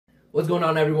What's going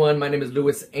on, everyone? My name is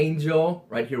Louis Angel,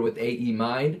 right here with AE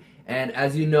Mind. And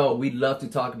as you know, we love to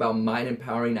talk about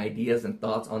mind-empowering ideas and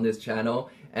thoughts on this channel.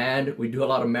 And we do a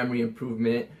lot of memory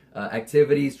improvement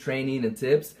activities, training, and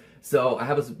tips. So I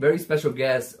have a very special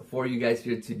guest for you guys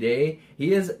here today.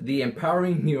 He is the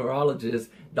empowering neurologist,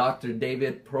 Dr.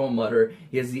 David Perlmutter.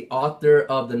 He is the author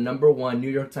of the #1 New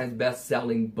York Times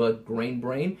best-selling book, Grain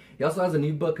Brain. He also has a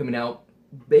new book coming out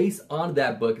based on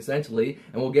that book, essentially,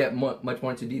 and we'll get much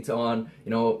more into detail on,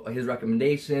 his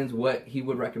recommendations, what he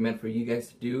would recommend for you guys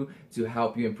to do to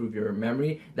help you improve your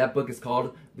memory. That book is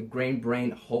called The Grain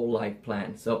Brain Whole Life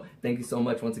Plan. So thank you so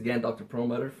much once again, Dr.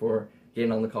 Perlmutter, for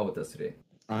getting on the call with us today.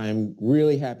 I'm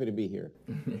really happy to be here.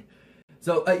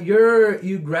 So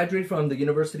you graduated from the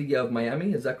University of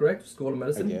Miami, is that correct? School of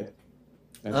Medicine? I did.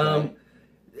 That's right.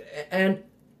 And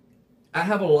I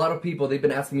have a lot of people, they've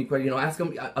been asking me questions, ask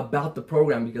them about the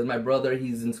program, because my brother,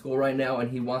 he's in school right now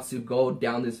and he wants to go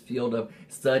down this field of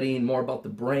studying more about the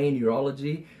brain,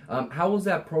 neurology. How was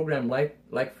that program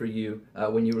like for you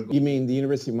when you were going? You mean the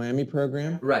University of Miami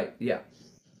program? Right, yeah.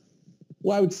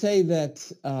 Well, I would say that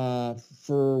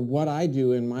for what I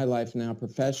do in my life now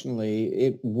professionally,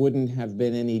 it wouldn't have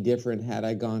been any different had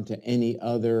I gone to any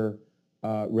other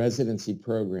residency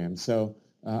program. So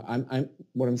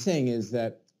what I'm saying is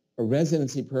that a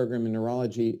residency program in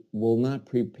neurology will not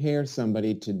prepare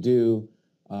somebody to do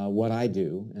what I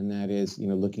do, and that is,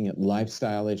 looking at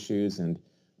lifestyle issues and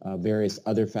various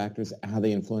other factors, how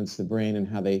they influence the brain and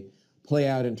how they play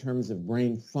out in terms of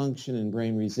brain function and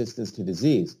brain resistance to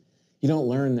disease. You don't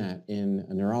learn that in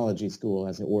a neurology school,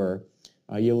 as it were.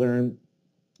 You learn,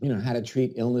 how to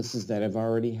treat illnesses that have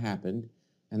already happened,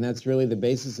 and that's really the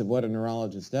basis of what a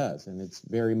neurologist does, and it's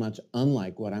very much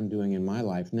unlike what I'm doing in my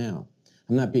life now.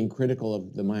 I'm not being critical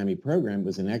of the Miami program. It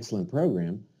was an excellent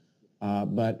program.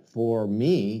 But for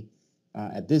me,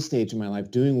 at this stage in my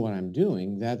life, doing what I'm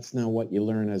doing, that's not what you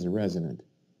learn as a resident.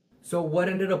 So what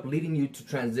ended up leading you to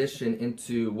transition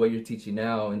into what you're teaching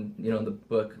now and, the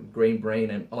book Grain Brain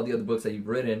and all the other books that you've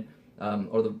written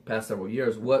over the past several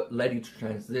years? What led you to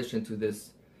transition to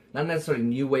this, not necessarily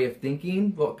new way of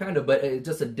thinking, well, kind of, but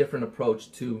just a different approach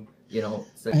to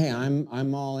Hey,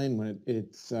 I'm all in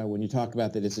when you talk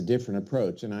about that it's a different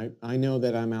approach, and I know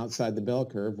that I'm outside the bell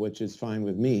curve, which is fine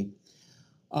with me.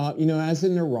 As a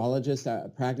neurologist,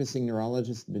 a practicing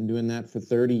neurologist, been doing that for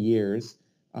 30 years.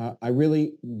 I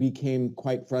really became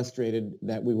quite frustrated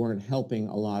that we weren't helping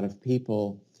a lot of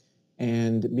people,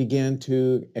 and began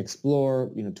to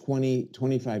explore,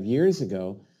 25 years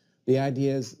ago, the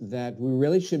idea is that we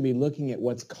really should be looking at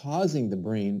what's causing the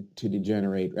brain to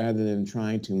degenerate rather than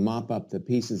trying to mop up the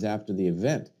pieces after the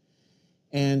event.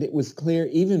 And it was clear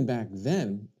even back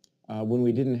then, when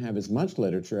we didn't have as much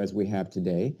literature as we have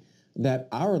today, that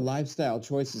our lifestyle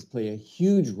choices play a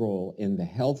huge role in the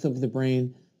health of the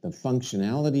brain, the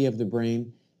functionality of the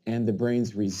brain, and the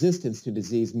brain's resistance to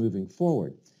disease moving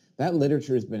forward. That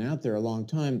literature has been out there a long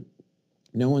time.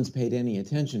 No one's paid any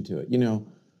attention to it.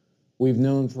 We've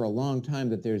known for a long time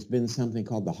that there's been something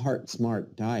called the Heart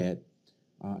Smart diet,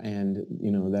 and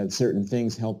that certain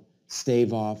things help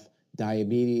stave off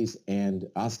diabetes and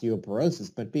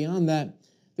osteoporosis. But beyond that,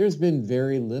 there's been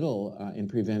very little in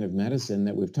preventive medicine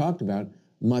that we've talked about,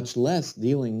 much less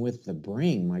dealing with the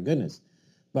brain, my goodness.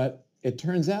 But it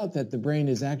turns out that the brain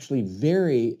is actually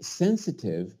very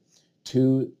sensitive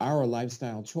to our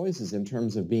lifestyle choices in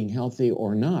terms of being healthy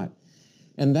or not.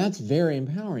 And that's very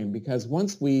empowering, because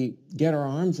once we get our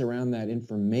arms around that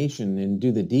information and do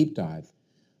the deep dive,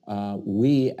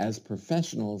 we as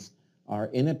professionals are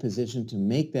in a position to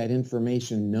make that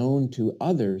information known to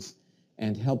others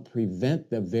and help prevent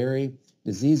the very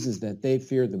diseases that they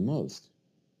fear the most.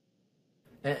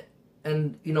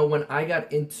 And when I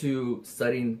got into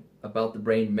studying about the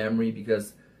brain memory,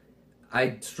 because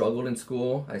I struggled in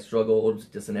school. I struggled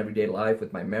just in everyday life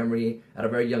with my memory. At a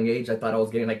very young age, I thought I was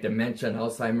getting like dementia and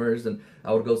Alzheimer's, and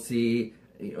I would go see,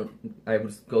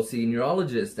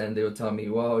 neurologists, and they would tell me,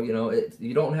 well,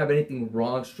 you don't have anything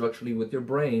wrong structurally with your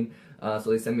brain.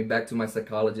 So they sent me back to my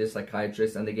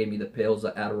psychiatrist, and they gave me the pills,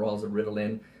 the Adderall, the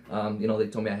Ritalin. They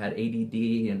told me I had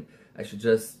ADD, and I should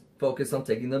just focus on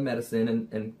taking the medicine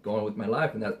and going on with my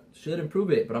life, and that should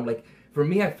improve it. But I'm like, for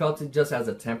me, I felt it just as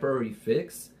a temporary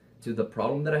fix to the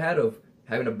problem that I had of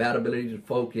having a bad ability to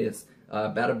focus,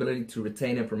 bad ability to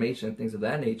retain information, things of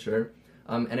that nature.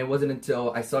 And it wasn't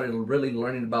until I started really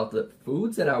learning about the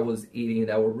foods that I was eating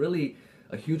that were really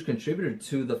a huge contributor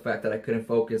to the fact that I couldn't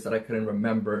focus, that I couldn't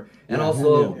remember, and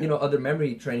also, other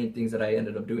memory training things that I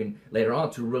ended up doing later on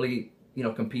to really,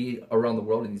 compete around the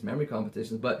world in these memory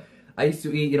competitions. But I used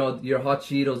to eat, your hot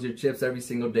Cheetos, your chips every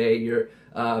single day, your,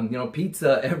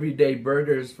 pizza every day,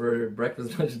 burgers for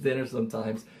breakfast, lunch, dinner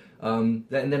sometimes. And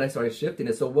then I started shifting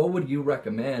it. So what would you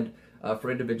recommend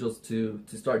for individuals to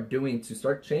start doing, to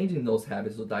start changing those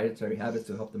habits, those dietary habits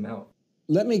to help them out?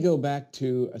 Let me go back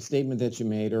to a statement that you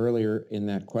made earlier in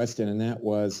that question, and that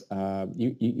was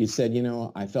you said,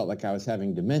 I felt like I was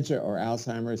having dementia or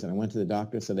Alzheimer's, and I went to the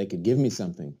doctor so they could give me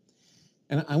something.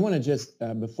 And I want to just,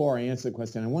 before I answer the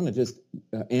question, I want to just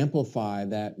amplify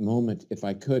that moment if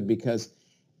I could, because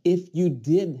if you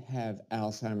did have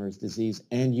Alzheimer's disease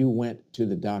and you went to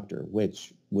the doctor,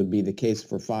 which would be the case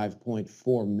for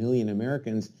 5.4 million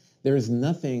Americans, there is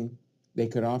nothing they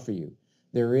could offer you.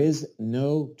 There is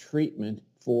no treatment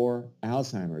for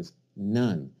Alzheimer's,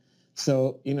 none.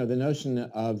 So, the notion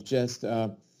of just,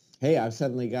 hey, I've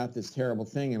suddenly got this terrible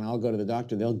thing and I'll go to the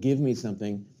doctor, they'll give me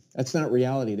something, that's not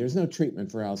reality. There's no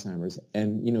treatment for Alzheimer's.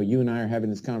 And, you and I are having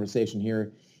this conversation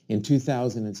here in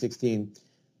 2016.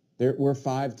 We're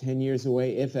 5-10 years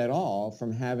away, if at all,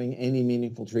 from having any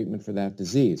meaningful treatment for that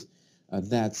disease.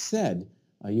 That said,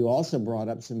 you also brought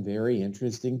up some very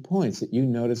interesting points that you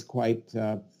noticed quite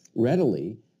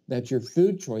readily, that your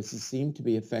food choices seem to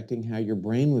be affecting how your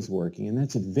brain was working. And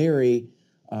that's a very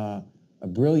a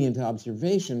brilliant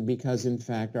observation, because, in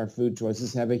fact, our food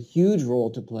choices have a huge role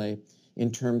to play in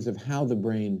terms of how the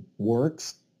brain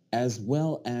works, as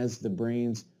well as the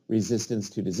brain's resistance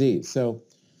to disease. So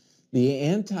the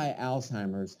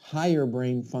anti-Alzheimer's higher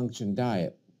brain function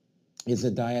diet is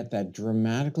a diet that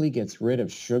dramatically gets rid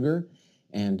of sugar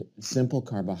and simple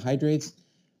carbohydrates,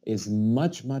 is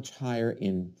much, much higher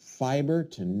in fiber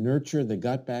to nurture the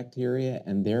gut bacteria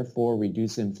and therefore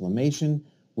reduce inflammation,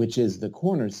 which is the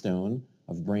cornerstone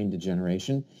of brain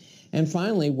degeneration. And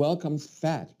finally, welcomes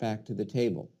fat back to the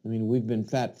table. I mean, we've been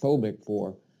fat phobic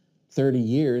for 30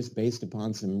 years based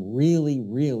upon some really,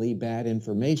 really bad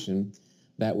information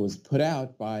that was put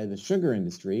out by the sugar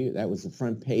industry. That was the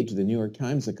front page of the New York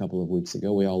Times a couple of weeks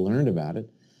ago. We all learned about it,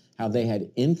 how they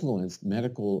had influenced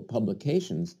medical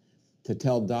publications to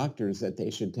tell doctors that they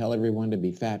should tell everyone to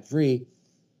be fat-free,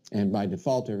 and by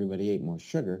default, everybody ate more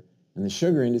sugar. And the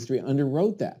sugar industry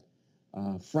underwrote that.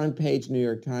 Front page New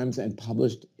York Times and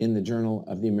published in the Journal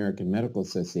of the American Medical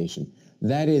Association.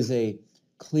 That is a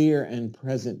clear and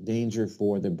present danger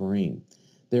for the brain.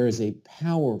 There is a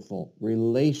powerful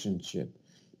relationship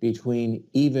between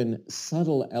even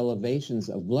subtle elevations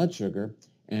of blood sugar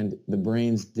and the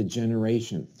brain's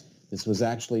degeneration. This was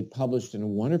actually published in a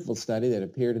wonderful study that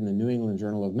appeared in the New England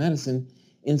Journal of Medicine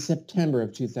in September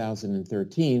of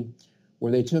 2013,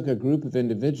 where they took a group of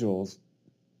individuals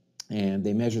and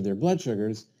they measured their blood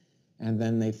sugars, and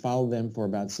then they followed them for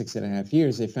about 6.5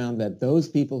 years. They found that those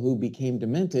people who became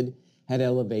demented had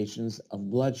elevations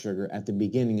of blood sugar at the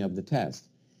beginning of the test.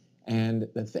 And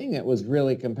the thing that was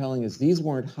really compelling is these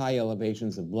weren't high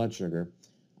elevations of blood sugar.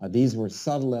 These were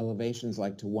subtle elevations,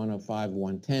 like to 105,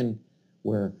 110,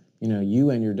 where you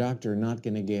and your doctor are not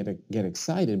going to get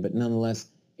excited, but nonetheless,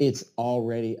 it's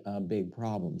already a big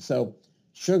problem. So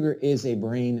sugar is a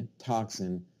brain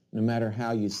toxin, no matter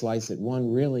how you slice it.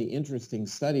 One really interesting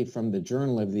study from the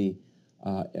journal of the,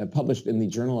 published in the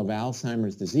Journal of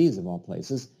Alzheimer's Disease, of all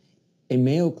places, a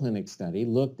Mayo Clinic study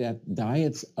looked at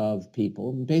diets of people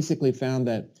and basically found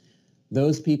that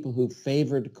those people who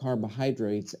favored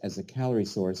carbohydrates as a calorie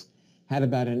source had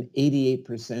about an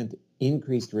 88%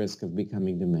 increased risk of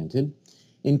becoming demented,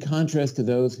 in contrast to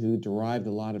those who derived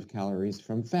a lot of calories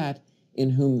from fat, in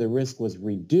whom the risk was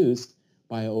reduced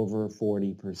by over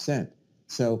 40%.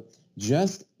 So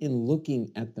just in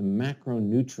looking at the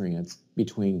macronutrients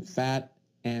between fat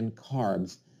and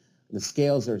carbs, the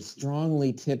scales are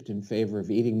strongly tipped in favor of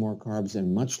eating more carbs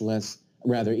and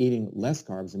eating less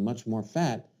carbs and much more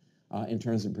fat in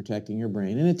terms of protecting your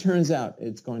brain. And it turns out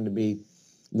it's going to be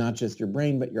not just your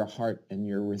brain, but your heart and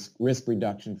your risk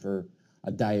reduction for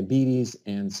diabetes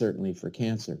and certainly for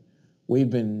cancer. We've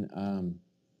been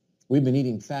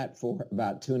eating fat for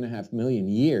about 2.5 million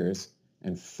years,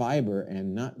 and fiber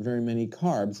and not very many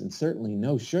carbs and certainly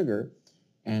no sugar.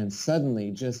 And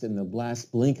suddenly, just in the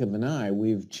last blink of an eye,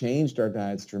 we've changed our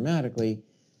diets dramatically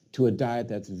to a diet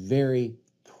that's very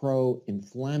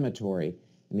pro-inflammatory.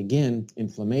 And again,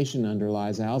 inflammation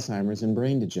underlies Alzheimer's and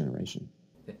brain degeneration.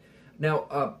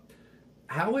 Now,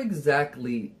 how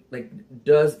exactly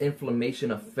does inflammation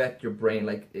affect your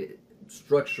brain?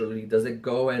 Structurally, does it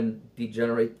go and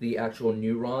degenerate the actual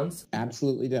neurons?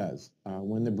 Absolutely does.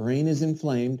 When the brain is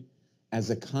inflamed as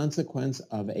a consequence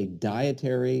of a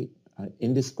dietary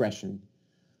indiscretion,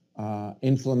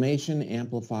 inflammation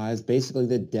amplifies basically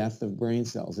the death of brain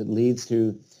cells. It leads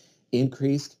to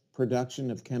increased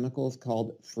production of chemicals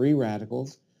called free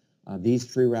radicals, These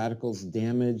free radicals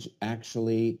damage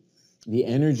actually the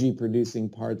energy-producing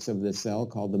parts of the cell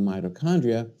called the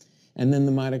mitochondria, and then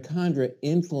the mitochondria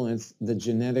influence the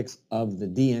genetics of the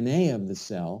DNA of the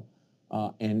cell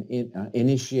and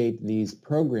initiate these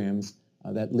programs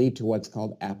that lead to what's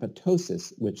called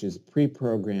apoptosis, which is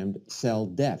pre-programmed cell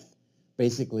death,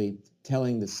 basically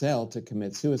telling the cell to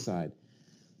commit suicide.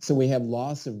 So we have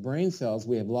loss of brain cells,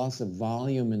 we have loss of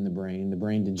volume in the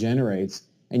brain degenerates,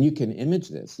 and you can image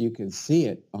this. You can see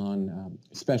it on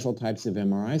special types of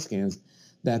MRI scans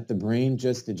that the brain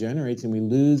just degenerates and we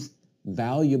lose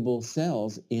valuable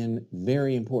cells in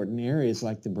very important areas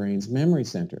like the brain's memory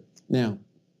center. Now,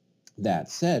 that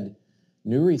said,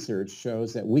 new research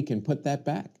shows that we can put that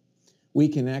back. We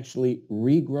can actually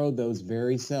regrow those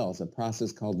very cells, a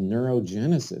process called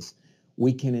neurogenesis.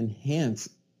 We can enhance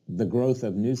the growth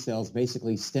of new cells,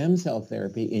 basically stem cell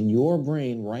therapy in your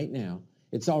brain right now.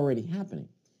 It's already happening.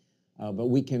 But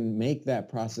we can make that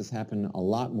process happen a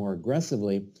lot more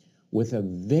aggressively with a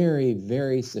very,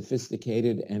 very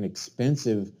sophisticated and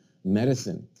expensive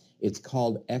medicine. It's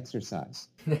called exercise.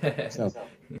 So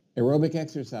aerobic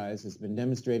exercise has been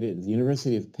demonstrated at the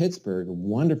University of Pittsburgh, a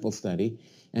wonderful study,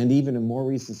 and even a more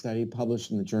recent study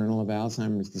published in the Journal of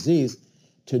Alzheimer's Disease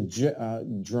to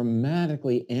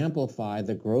dramatically amplify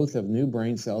the growth of new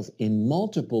brain cells in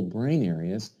multiple brain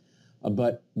areas.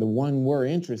 But the one we're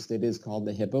interested in is called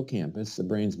the hippocampus, the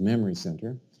brain's memory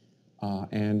center.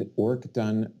 And work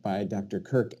done by Dr.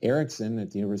 Kirk Erickson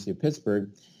at the University of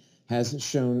Pittsburgh has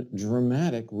shown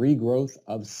dramatic regrowth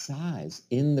of size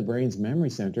in the brain's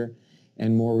memory center.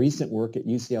 And more recent work at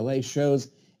UCLA shows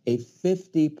a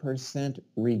 50%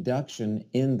 reduction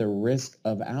in the risk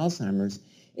of Alzheimer's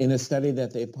in a study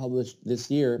that they published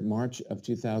this year, March of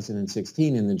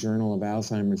 2016, in the Journal of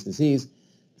Alzheimer's Disease.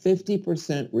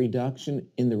 50% reduction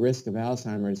in the risk of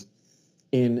Alzheimer's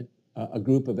in a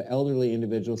group of elderly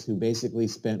individuals who basically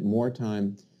spent more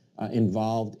time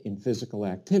involved in physical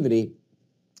activity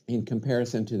in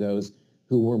comparison to those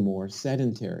who were more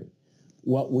sedentary.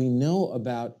 What we know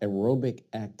about aerobic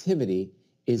activity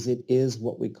is it is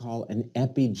what we call an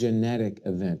epigenetic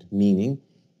event, meaning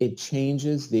it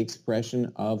changes the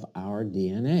expression of our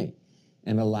DNA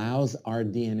and allows our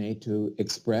DNA to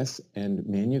express and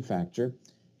manufacture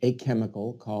a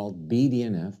chemical called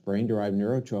BDNF, brain-derived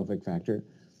neurotrophic factor,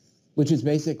 which is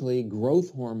basically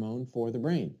growth hormone for the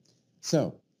brain.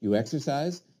 So you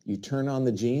exercise, you turn on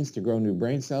the genes to grow new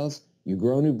brain cells, you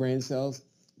grow new brain cells,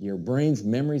 your brain's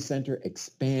memory center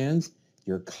expands,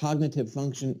 your cognitive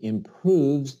function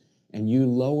improves, and you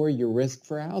lower your risk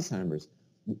for Alzheimer's.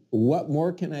 What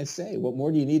more can I say? What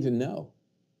more do you need to know?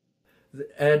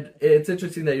 And it's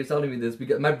interesting that you're telling me this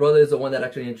because my brother is the one that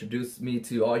actually introduced me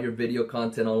to all your video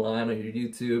content online on your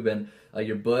YouTube and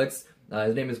your books.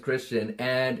 His name is Christian,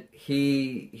 and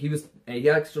he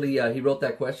wrote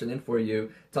that question in for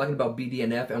you, talking about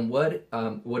BDNF and what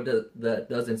that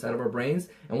does inside of our brains,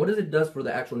 and what it does for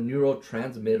the actual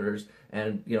neurotransmitters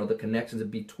and the connections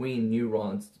between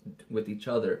neurons with each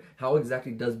other. How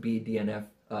exactly does BDNF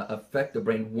affect the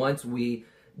brain once we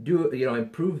do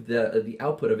improve the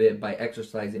output of it by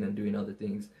exercising and doing other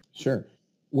things? Sure.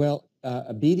 Well,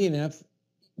 BDNF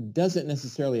doesn't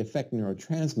necessarily affect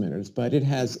neurotransmitters, but it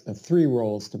has three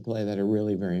roles to play that are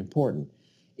really very important: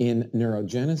 in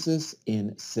neurogenesis,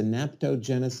 in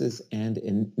synaptogenesis, and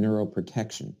in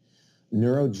neuroprotection.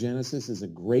 Neurogenesis is a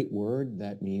great word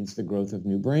that means the growth of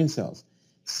new brain cells.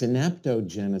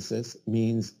 Synaptogenesis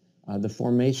means the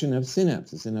formation of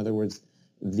synapses. In other words,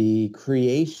 the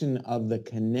creation of the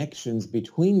connections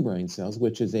between brain cells,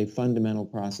 which is a fundamental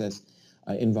process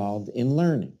involved in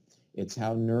learning. It's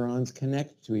how neurons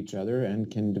connect to each other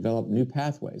and can develop new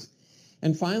pathways.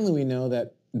 And finally, we know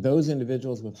that those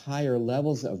individuals with higher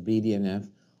levels of BDNF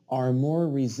are more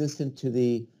resistant to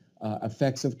the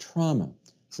effects of trauma.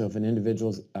 So if an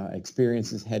individual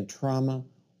experiences head trauma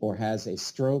or has a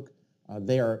stroke,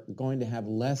 they are going to have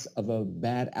less of a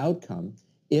bad outcome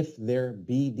if their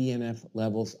BDNF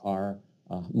levels are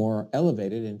more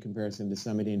elevated in comparison to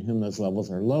somebody in whom those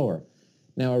levels are lower.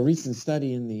 Now, a recent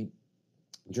study in the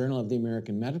Journal of the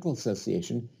American Medical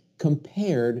Association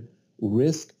compared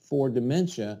risk for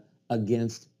dementia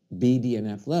against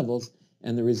BDNF levels,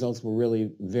 and the results were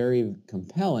really very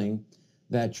compelling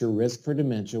that your risk for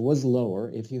dementia was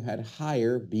lower if you had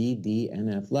higher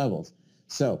BDNF levels.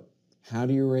 So how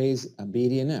do you raise a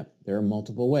BDNF? There are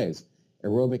multiple ways.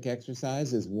 Aerobic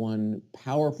exercise is one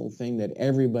powerful thing that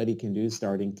everybody can do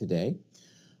starting today.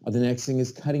 The next thing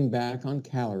is cutting back on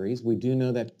calories. We do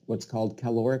know that what's called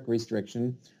caloric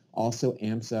restriction also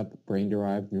amps up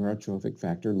brain-derived neurotrophic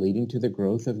factor, leading to the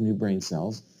growth of new brain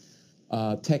cells.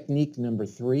 Technique number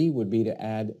 3 would be to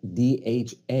add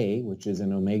DHA, which is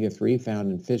an omega-3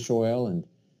 found in fish oil and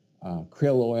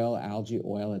krill oil, algae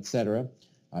oil, etc.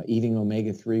 Eating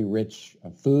omega-3 rich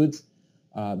foods.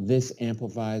 This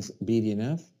amplifies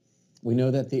BDNF. We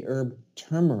know that the herb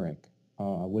turmeric,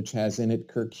 which has in it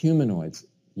curcuminoids,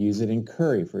 use it in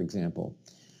curry, for example,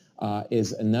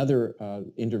 is another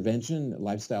intervention,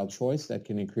 lifestyle choice that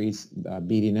can increase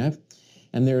BDNF.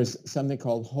 And there's something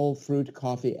called whole fruit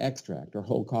coffee extract, or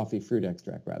whole coffee fruit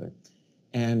extract, rather.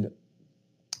 And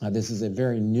this is a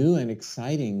very new and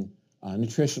exciting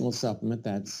nutritional supplement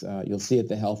that's you'll see at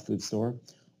the health food store.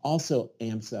 Also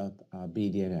amps up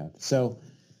BDNF. So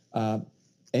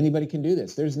anybody can do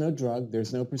this. There's no drug.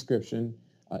 There's no prescription.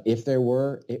 If there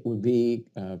were, it would be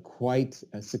quite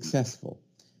successful,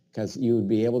 because you would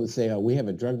be able to say, oh, we have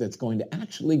a drug that's going to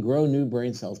actually grow new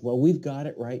brain cells. Well, we've got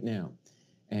it right now.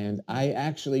 And I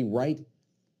actually write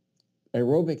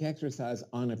aerobic exercise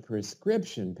on a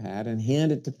prescription pad and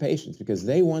hand it to patients because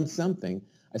they want something.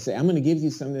 I say, I'm going to give you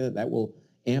something that will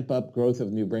amp up growth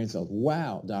of new brain cells.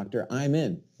 Wow, doctor, I'm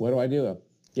in. What do I do?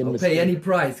 I'll pay any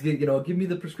price. Give me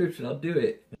the prescription. I'll do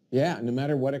it. Yeah, no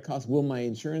matter what it costs. Will my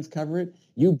insurance cover it?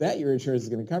 You bet your insurance is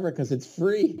going to cover it because it's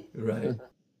free. Right.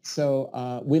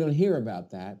 So we don't hear about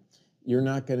that. You're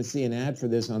not going to see an ad for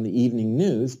this on the evening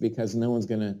news because no one's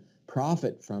going to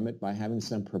profit from it by having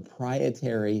some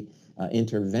proprietary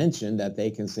intervention that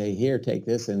they can say, here, take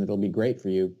this and it'll be great for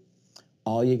you.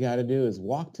 All you got to do is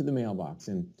walk to the mailbox.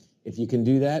 And if you can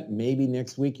do that, maybe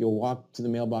next week you'll walk to the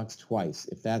mailbox twice.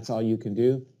 If that's all you can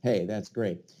do, hey, that's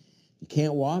great. You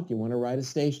can't walk, you want to ride a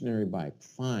stationary bike,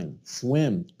 fine.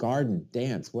 Swim, garden,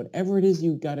 dance, whatever it is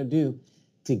you've got to do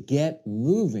to get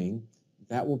moving,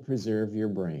 that will preserve your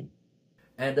brain.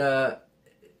 And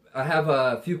I have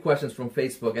a few questions from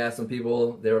Facebook. I asked some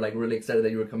people, they were like really excited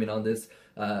that you were coming on this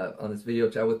video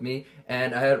chat with me.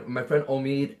 And I had my friend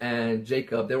Omid and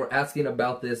Jacob, they were asking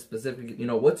about this specific,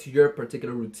 what's your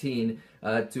particular routine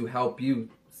to help you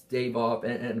stave off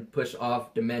and push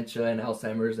off dementia and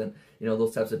Alzheimer's and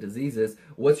those types of diseases.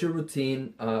 What's your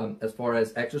routine as far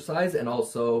as exercise, and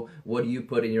also what do you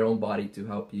put in your own body to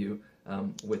help you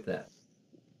with that?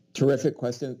 Terrific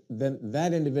question. Then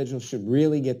that individual should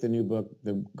really get the new book,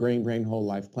 the Grain Brain Whole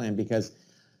Life Plan, because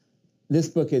this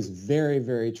book is very,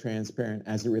 very transparent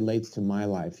as it relates to my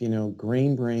life.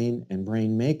 Grain Brain and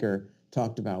Brain Maker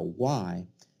talked about why,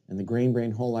 and the Grain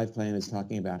Brain Whole Life Plan is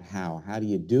talking about how. How do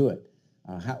you do it?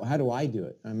 How do I do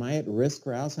it? Am I at risk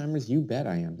for Alzheimer's? You bet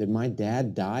I am. Did my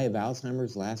dad die of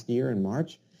Alzheimer's last year in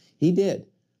March? He did.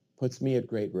 Puts me at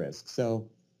great risk. So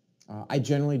I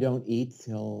generally don't eat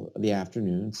till the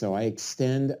afternoon, so I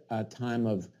extend a time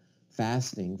of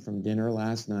fasting from dinner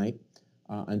last night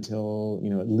until,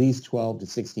 at least 12 to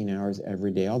 16 hours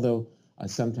every day, although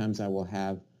sometimes I will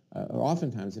have, or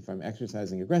oftentimes if I'm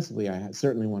exercising aggressively, I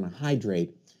certainly want to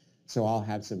hydrate, so I'll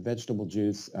have some vegetable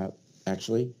juice,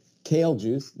 actually, kale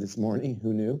juice this morning,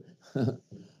 who knew?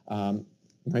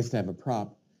 Nice to have a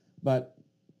prop. But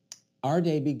our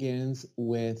day begins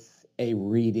with a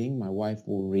reading. My wife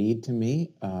will read to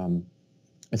me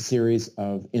a series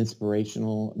of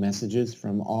inspirational messages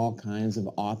from all kinds of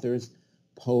authors,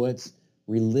 poets,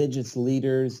 religious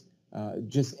leaders,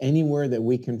 just anywhere that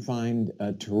we can find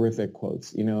terrific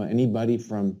quotes. Anybody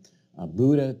from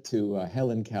Buddha to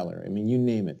Helen Keller. I mean, you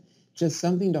name it. Just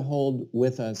something to hold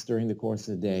with us during the course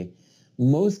of the day.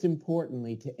 Most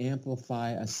importantly, to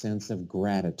amplify a sense of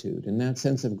gratitude. And that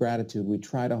sense of gratitude we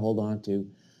try to hold on to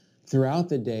throughout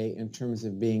the day in terms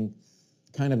of being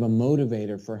kind of a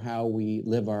motivator for how we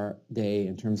live our day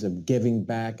in terms of giving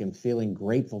back and feeling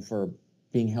grateful for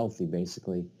being healthy,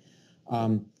 basically.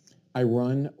 I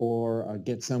run or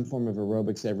get some form of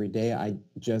aerobics every day. I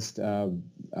just,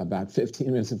 about 15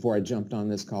 minutes before I jumped on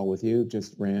this call with you,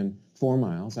 just ran 4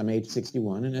 miles. I'm age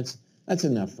 61, and that's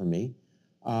enough for me.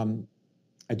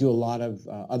 I do a lot of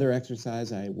other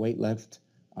exercise. I weight lift.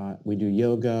 We do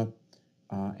yoga.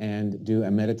 And do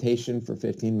a meditation for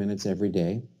 15 minutes every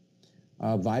day.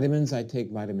 Vitamins, I take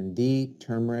vitamin D,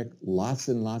 turmeric, lots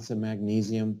and lots of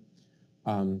magnesium,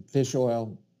 fish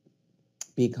oil,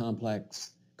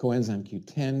 B-complex, coenzyme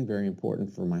Q10, very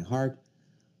important for my heart.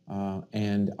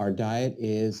 And our diet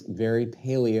is very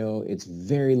paleo. It's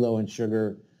very low in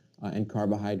sugar and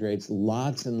carbohydrates,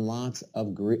 lots and lots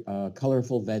of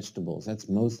colorful vegetables. That's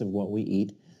most of what we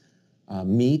eat.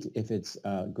 Meat, if it's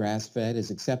grass-fed,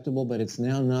 is acceptable, but it's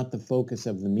now not the focus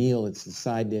of the meal. It's the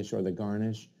side dish or the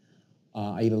garnish.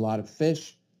 I eat a lot of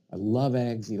fish. I love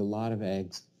eggs, eat a lot of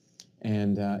eggs.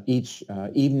 And each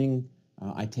evening,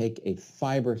 I take a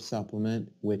fiber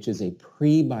supplement, which is a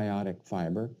prebiotic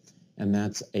fiber. and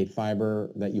that's a fiber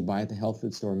that you buy at the health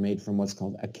food store made from what's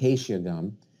called acacia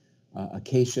gum.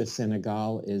 Acacia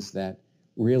senegal is that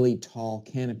really tall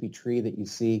canopy tree that you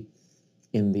see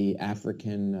in the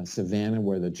African savanna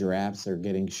where the giraffes are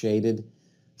getting shaded.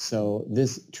 So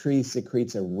this tree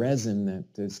secretes a resin that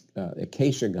is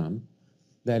acacia gum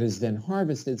that is then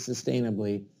harvested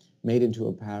sustainably, made into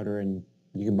a powder, and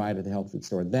you can buy it at the health food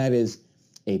store. That is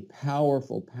a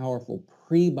powerful, powerful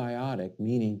prebiotic,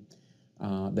 meaning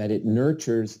that it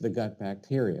nurtures the gut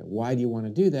bacteria. Why do you want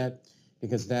to do that?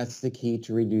 Because that's the key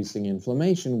to reducing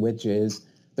inflammation, which is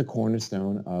the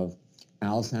cornerstone of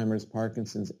Alzheimer's,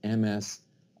 Parkinson's, MS,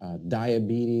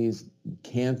 diabetes,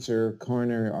 cancer,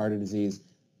 coronary artery disease.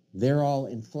 They're all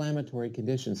inflammatory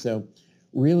conditions. So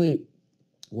really,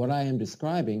 what I am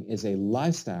describing is a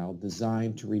lifestyle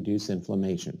designed to reduce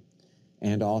inflammation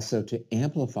and also to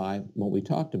amplify what we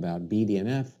talked about,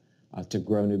 BDNF, to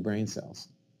grow new brain cells.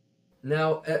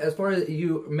 Now, as far as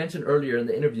you mentioned earlier in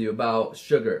the interview about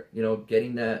sugar,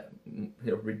 getting that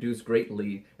reduced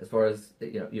greatly as far as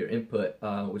your input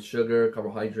with sugar,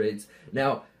 carbohydrates.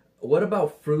 Now, what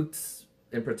about fruits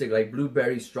in particular, like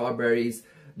blueberries, strawberries?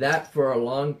 That for a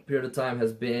long period of time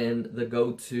has been the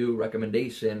go-to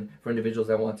recommendation for individuals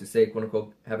that want to say, quote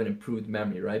unquote, have an improved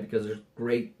memory, right? Because there's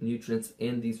great nutrients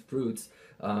in these fruits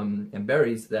and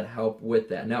berries that help with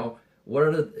that. Now, what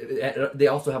are they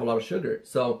also have a lot of sugar.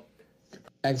 So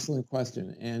excellent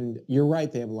question. And you're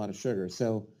right, they have a lot of sugar.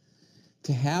 So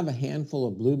to have a handful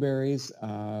of blueberries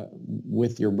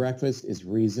with your breakfast is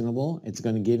reasonable. It's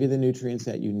going to give you the nutrients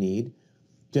that you need.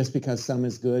 Just because some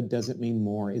is good doesn't mean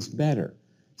more is better.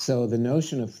 So the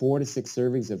notion of 4 to 6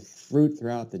 servings of fruit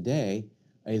throughout the day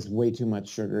is way too much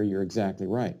sugar. You're exactly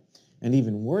right. And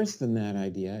even worse than that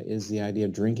idea is the idea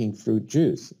of drinking fruit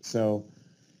juice. So,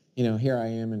 here I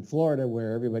am in Florida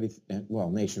where everybody, well,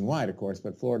 nationwide, of course,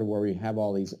 but Florida where we have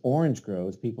all these orange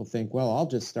groves, people think, well, I'll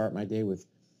just start my day with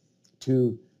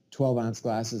 2 12-ounce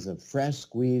glasses of fresh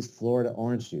squeezed Florida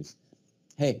orange juice.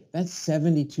 Hey, that's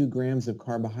 72 grams of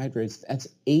carbohydrates. That's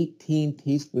 18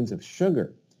 teaspoons of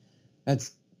sugar.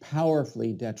 That's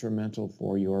powerfully detrimental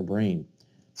for your brain.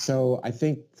 So I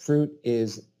think fruit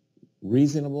is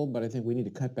reasonable, but I think we need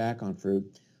to cut back on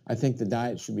fruit. I think the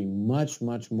diet should be much,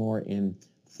 much more in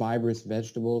fibrous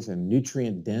vegetables and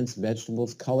nutrient-dense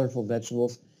vegetables, colorful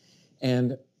vegetables,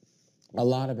 and a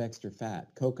lot of extra fat,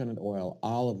 coconut oil,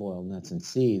 olive oil, nuts and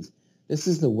seeds. This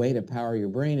is the way to power your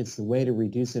brain. It's the way to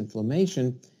reduce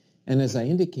inflammation. And as I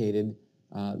indicated,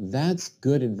 that's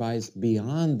good advice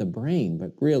beyond the brain,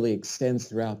 but really extends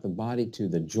throughout the body to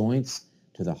the joints,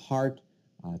 to the heart,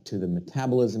 to the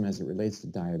metabolism as it relates to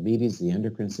diabetes, the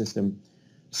endocrine system.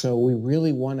 So we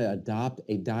really want to adopt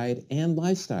a diet and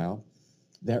lifestyle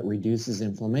that reduces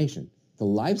inflammation. The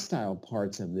lifestyle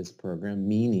parts of this program,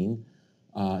 meaning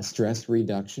stress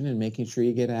reduction and making sure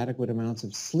you get adequate amounts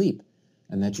of sleep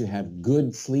and that you have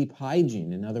good sleep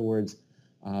hygiene. In other words,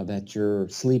 that your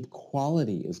sleep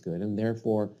quality is good, and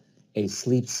therefore a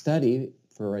sleep study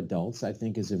for adults, I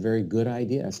think, is a very good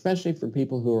idea, especially for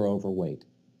people who are overweight.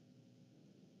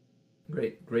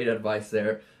 Great advice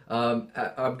there. I'm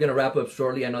going to wrap up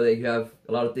shortly. I know that you have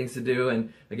a lot of things to do,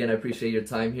 and again, I appreciate your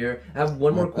time here. I have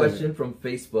one more question from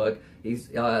Facebook.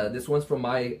 This one's from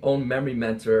my own memory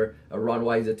mentor, Ron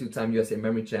White. He's a 2-time USA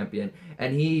memory champion,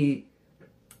 and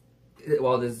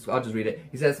I'll just read it.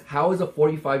 He says, how is a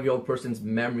 45-year-old person's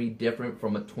memory different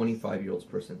from a 25-year-old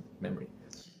person's memory?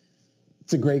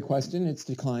 It's a great question. It's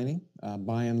declining.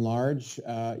 By and large,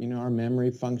 our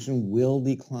memory function will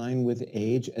decline with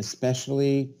age,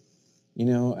 especially,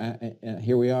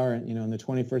 here we are, in the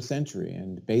 21st century.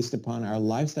 And based upon our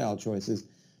lifestyle choices,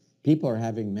 people are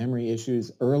having memory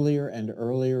issues earlier and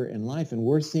earlier in life. And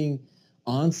we're seeing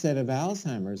onset of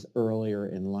Alzheimer's earlier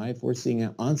in life. We're seeing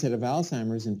an onset of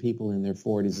Alzheimer's in people in their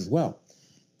 40s as well.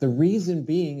 The reason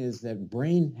being is that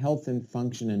brain health and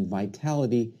function and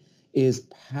vitality is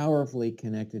powerfully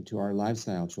connected to our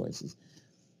lifestyle choices.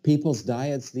 People's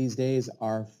diets these days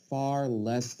are far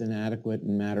less than adequate.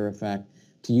 And matter of fact,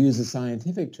 to use a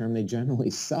scientific term, they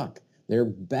generally suck. They're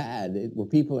bad, where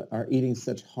people are eating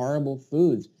such horrible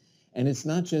foods. And it's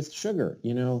not just sugar.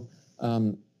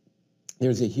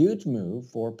 There's a huge move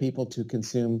for people to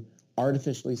consume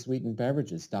artificially sweetened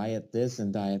beverages, diet this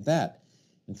and diet that.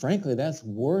 And frankly, that's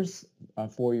worse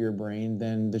for your brain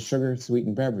than the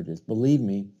sugar-sweetened beverages. Believe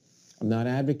me, I'm not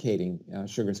advocating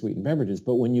sugar-sweetened beverages,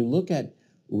 but when you look at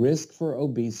risk for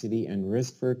obesity and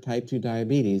risk for type 2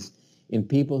 diabetes in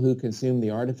people who consume the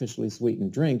artificially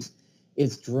sweetened drinks,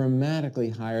 it's dramatically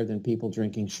higher than people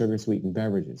drinking sugar-sweetened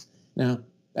beverages. Now,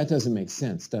 That doesn't make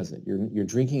sense, does it? You're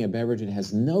drinking a beverage that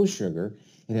has no sugar,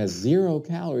 it has 0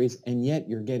 calories, and yet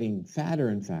you're getting fatter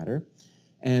and fatter.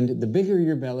 And the bigger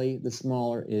your belly, the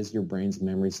smaller is your brain's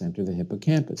memory center, the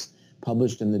hippocampus,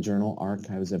 published in the journal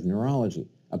Archives of Neurology.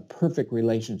 A perfect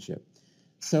relationship.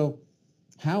 So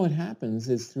how it happens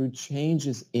is through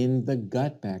changes in the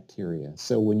gut bacteria.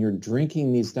 So when you're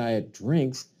drinking these diet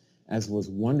drinks, as was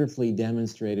wonderfully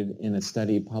demonstrated in a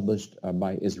study published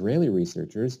by Israeli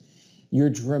researchers, you're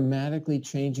dramatically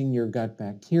changing your gut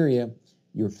bacteria.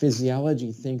 Your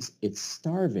physiology thinks it's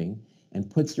starving and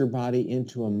puts your body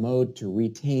into a mode to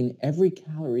retain every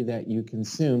calorie that you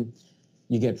consume.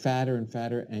 You get fatter and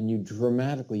fatter, and you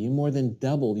more than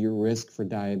double your risk for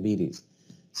diabetes.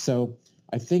 So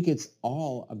I think it's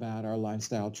all about our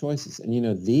lifestyle choices.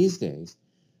 And these days,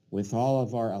 with all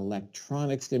of our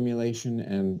electronic stimulation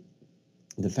and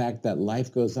the fact that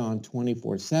life goes on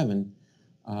 24/7,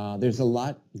 there's a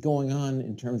lot going on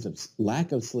in terms of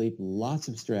lack of sleep, lots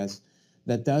of stress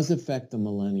that does affect the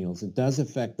millennials. It does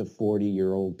affect the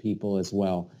 40-year-old people as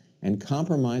well, and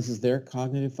compromises their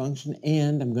cognitive function,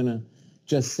 and I'm going to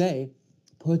just say,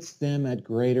 puts them at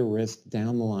greater risk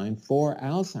down the line for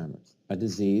Alzheimer's, a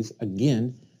disease,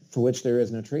 again, for which there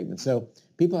is no treatment. So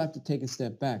people have to take a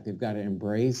step back. They've got to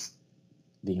embrace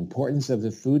the importance of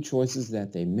the food choices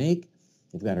that they make.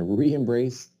 They've got to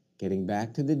re-embrace getting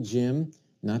back to the gym,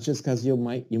 not just because you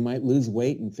might lose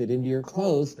weight and fit into your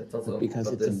clothes, but because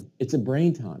it's a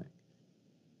brain tonic.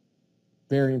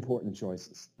 Very important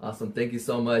choices. Awesome. Thank you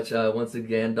so much once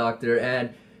again, Doctor. And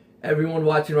everyone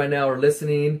watching right now or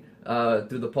listening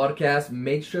through the podcast,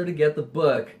 make sure to get the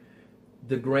book,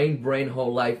 The Grain Brain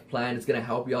Whole Life Plan. It's going to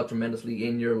help you out tremendously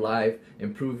in your life,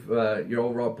 improve your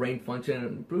overall brain function,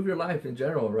 and improve your life in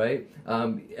general, right?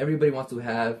 Everybody wants to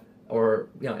have or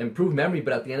improve memory,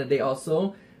 but at the end of the day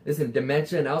also, listen,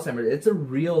 dementia and Alzheimer's, it's a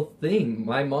real thing.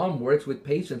 My mom works with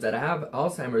patients that have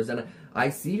Alzheimer's, and I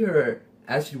see her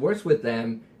as she works with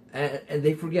them, and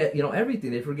they forget,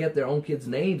 everything. They forget their own kids'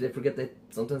 names. They forget that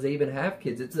sometimes they even have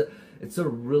kids. It's a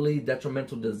really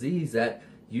detrimental disease that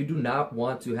you do not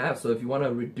want to have. So if you want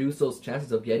to reduce those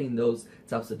chances of getting those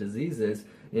types of diseases,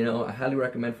 I highly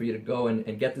recommend for you to go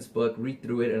and get this book, read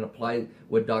through it, and apply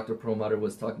what Dr. Perlmutter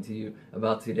was talking to you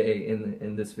about today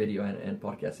in this video and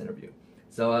podcast interview.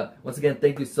 So once again,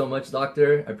 thank you so much,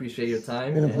 Doctor. I appreciate your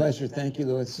time. It's been a pleasure. Thank you,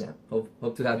 Louis. Yeah,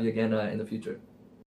 hope to have you again in the future.